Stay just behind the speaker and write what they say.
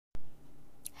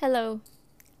Hello,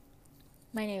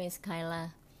 my name is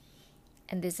Kyla,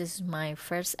 and this is my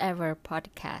first ever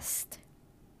podcast.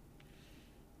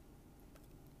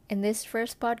 In this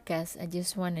first podcast, I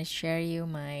just want to share you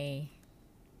my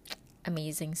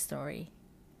amazing story.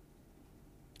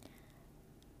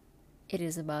 It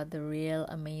is about the real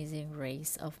amazing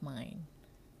race of mine.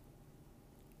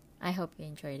 I hope you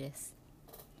enjoy this.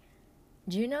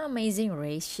 Do you know Amazing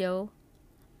Race show?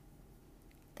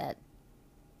 That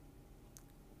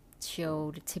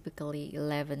showed typically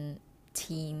 11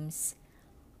 teams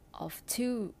of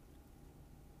 2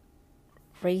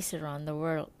 race around the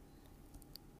world.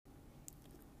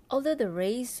 Although the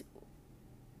race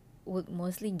would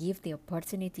mostly give the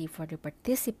opportunity for the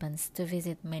participants to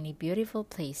visit many beautiful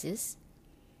places,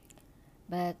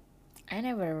 but I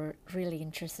never really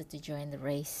interested to join the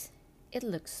race. It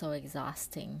looks so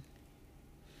exhausting.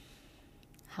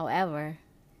 However,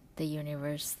 the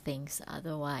universe thinks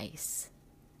otherwise.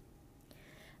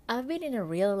 I've been in a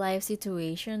real life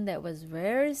situation that was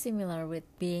very similar with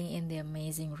being in the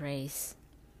Amazing Race.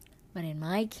 But in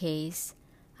my case,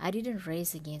 I didn't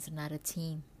race against another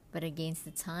team, but against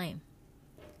the time.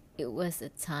 It was a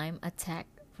time attack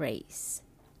race.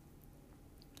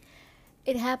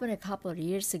 It happened a couple of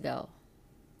years ago.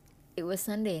 It was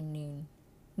Sunday at noon.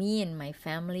 Me and my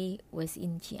family was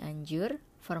in Cianjur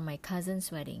for my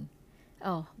cousin's wedding.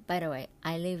 Oh, by the way,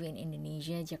 I live in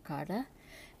Indonesia, Jakarta,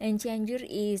 and Cianjur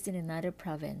is in another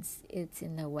province. It's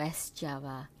in the West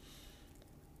Java.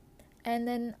 And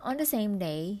then on the same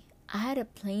day, I had a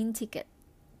plane ticket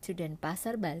to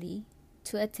Denpasar, Bali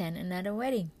to attend another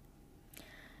wedding.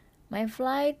 My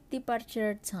flight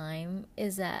departure time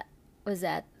was at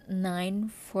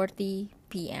 9:40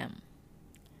 p.m.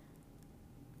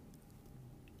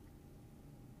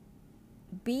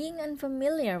 Being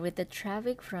unfamiliar with the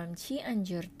traffic from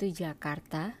Cianjur to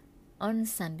Jakarta on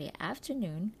Sunday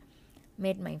afternoon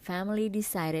made my family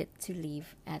decided to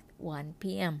leave at 1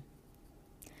 p.m.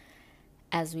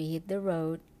 As we hit the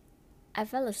road, I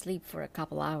fell asleep for a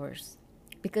couple hours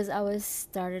because I was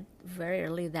started very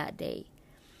early that day.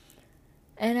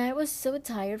 And I was so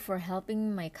tired for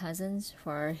helping my cousins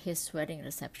for his wedding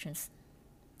receptions.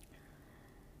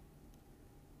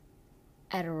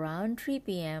 At around 3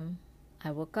 p.m., I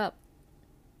woke up.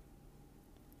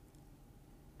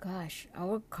 Gosh,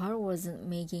 our car wasn't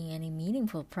making any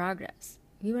meaningful progress.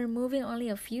 We were moving only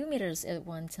a few meters at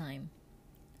one time.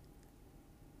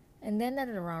 And then at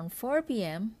around 4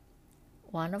 p.m.,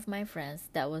 one of my friends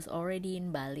that was already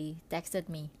in Bali texted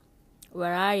me,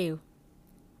 "Where are you?"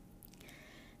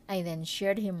 I then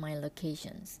shared him my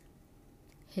locations.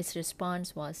 His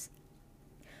response was,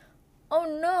 "Oh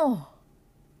no!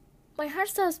 My heart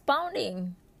starts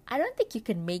pounding. I don't think you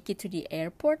can make it to the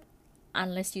airport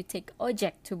unless you take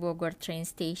Ojek to Bogor train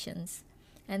stations.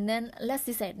 And then let's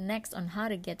decide next on how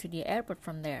to get to the airport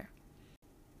from there."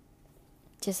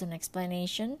 Just an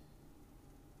explanation.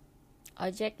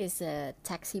 Ojek is a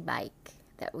taxi bike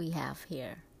that we have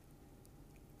here.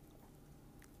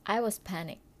 I was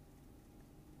panicked.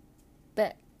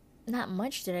 But not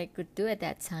much that I could do at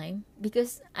that time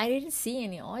because I didn't see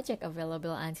any Ojek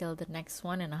available until the next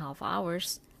 1.5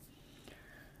 hours.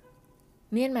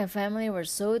 Me and my family were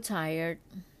so tired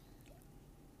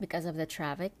because of the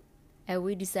traffic, and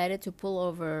we decided to pull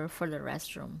over for the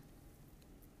restroom.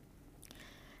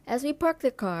 As we parked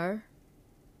the car,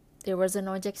 there was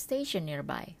an Ojek station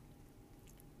nearby.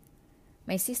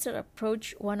 My sister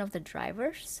approached one of the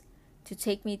drivers to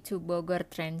take me to Bogor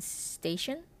train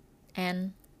station,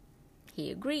 and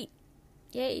he agreed.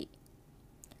 Yay!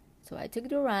 So I took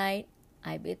the ride.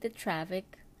 I beat the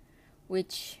traffic,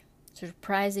 which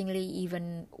surprisingly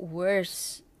even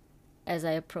worse as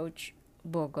I approached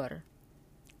Bogor.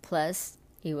 Plus,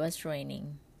 it was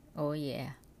raining. Oh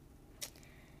yeah,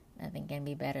 nothing can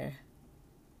be better.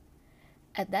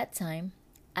 At that time,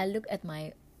 I looked at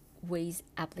my Waze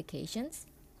applications.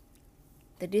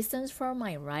 The distance for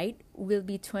my ride will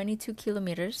be 22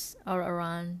 kilometers or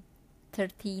around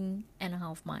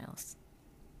 13.5 miles.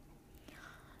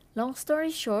 Long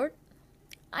story short,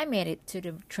 I made it to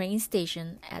the train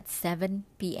station at 7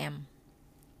 p.m.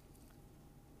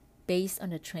 Based on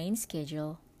the train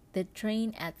schedule, the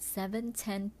train at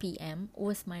 7:10 p.m.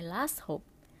 was my last hope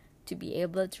to be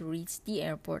able to reach the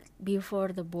airport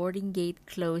before the boarding gate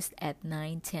closed at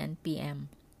 9:10 p.m.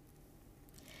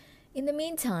 In the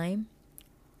meantime,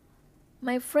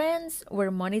 my friends were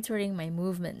monitoring my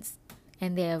movements,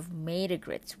 and they have made a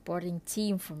great supporting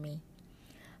team for me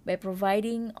by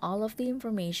providing all of the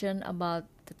information about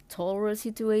the toll road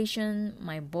situation,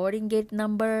 my boarding gate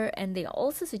number, and they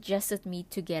also suggested me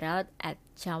to get out at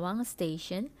Cawang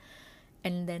station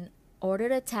and then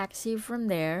ordered a taxi from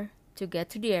there to get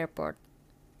to the airport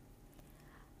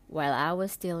while I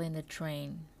was still in the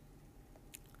train.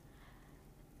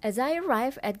 As I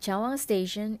arrived at Chawang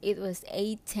Station, it was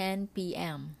 8:10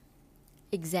 p.m.,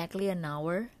 exactly an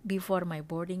hour before my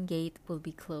boarding gate will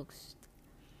be closed.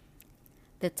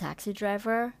 The taxi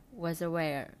driver was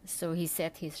aware, so he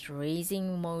set his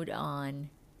racing mode on.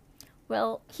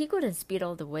 Well, he couldn't speed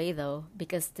all the way though,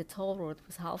 because the toll road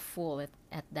was half full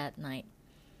at that night.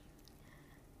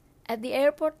 At the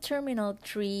airport Terminal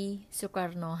 3,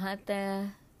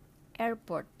 Soekarno-Hatta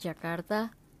Airport,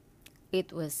 Jakarta,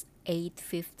 it was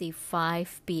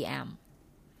 8:55 p.m.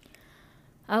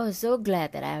 I was so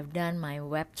glad that I have done my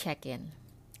web check-in.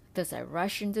 Thus I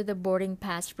rushed into the boarding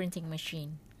pass printing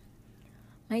machine.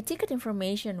 My ticket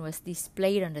information was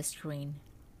displayed on the screen.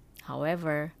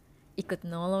 However, it could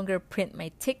no longer print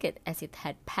my ticket as it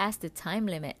had passed the time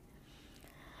limit.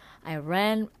 I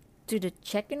ran to the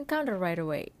check-in counter right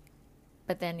away.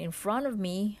 But then in front of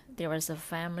me, there was a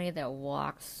family that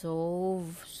walked so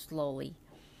slowly.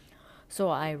 So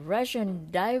I rushed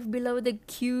and dived below the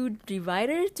queue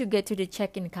divider to get to the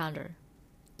check-in counter.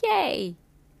 Yay!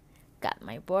 Got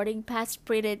my boarding pass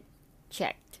printed,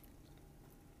 checked.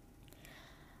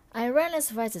 I ran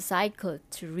as fast as I could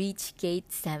to reach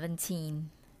gate 17.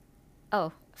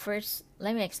 Oh, first,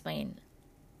 let me explain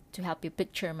to help you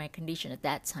picture my condition at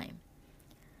that time.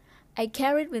 I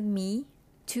carried with me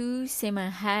 2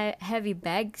 semi-heavy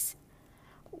bags,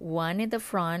 one in the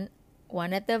front,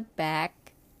 one at the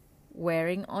back,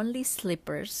 wearing only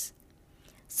slippers.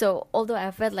 So, although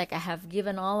I felt like I have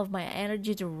given all of my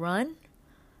energy to run,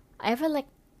 I felt like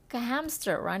a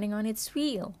hamster running on its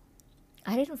wheel.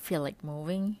 I didn't feel like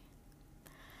moving.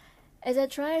 As I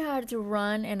tried hard to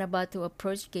run and about to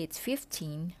approach gate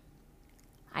 15,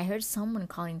 I heard someone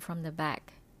calling from the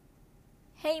back.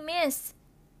 Hey, miss!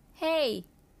 Hey!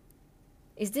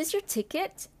 Is this your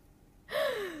ticket?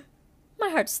 My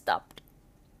heart stopped.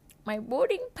 My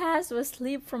boarding pass was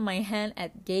slipped from my hand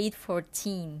at gate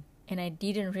 14, and I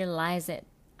didn't realize it.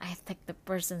 I thanked the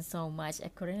person so much I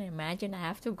couldn't imagine I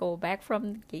have to go back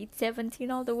from gate 17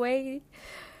 all the way.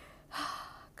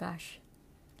 Gosh.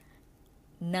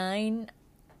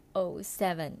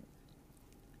 9:07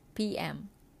 p.m.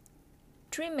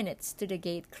 3 minutes to the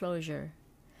gate closure.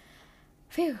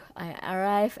 Phew, I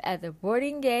arrived at the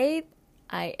boarding gate.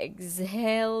 I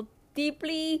exhaled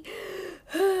deeply.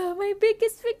 My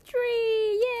biggest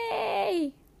victory!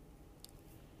 Yay!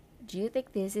 Do you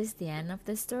think this is the end of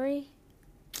the story?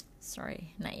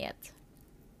 Sorry, not yet.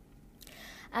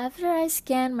 After I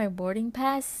scanned my boarding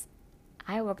pass,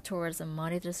 I walked towards a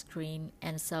monitor screen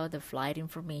and saw the flight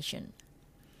information.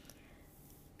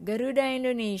 Garuda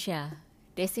Indonesia,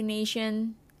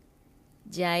 destination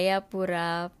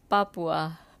Jayapura,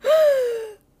 Papua.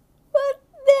 What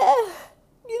the?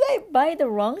 Did I buy the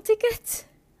wrong ticket?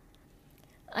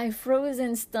 I froze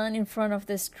and stunned in front of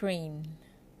the screen.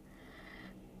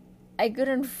 I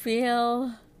couldn't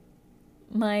feel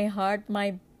my heart,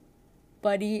 my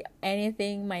body,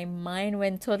 anything. My mind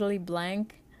went totally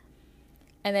blank.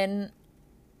 And then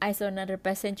I saw another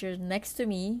passenger next to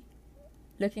me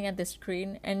looking at the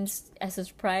screen, and as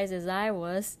surprised as I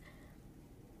was,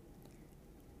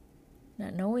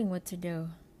 not knowing what to do.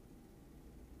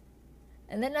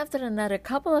 And then after another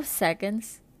couple of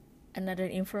seconds, another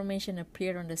information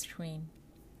appeared on the screen.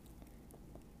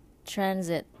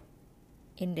 Transit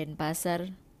in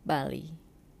Denpasar, Bali.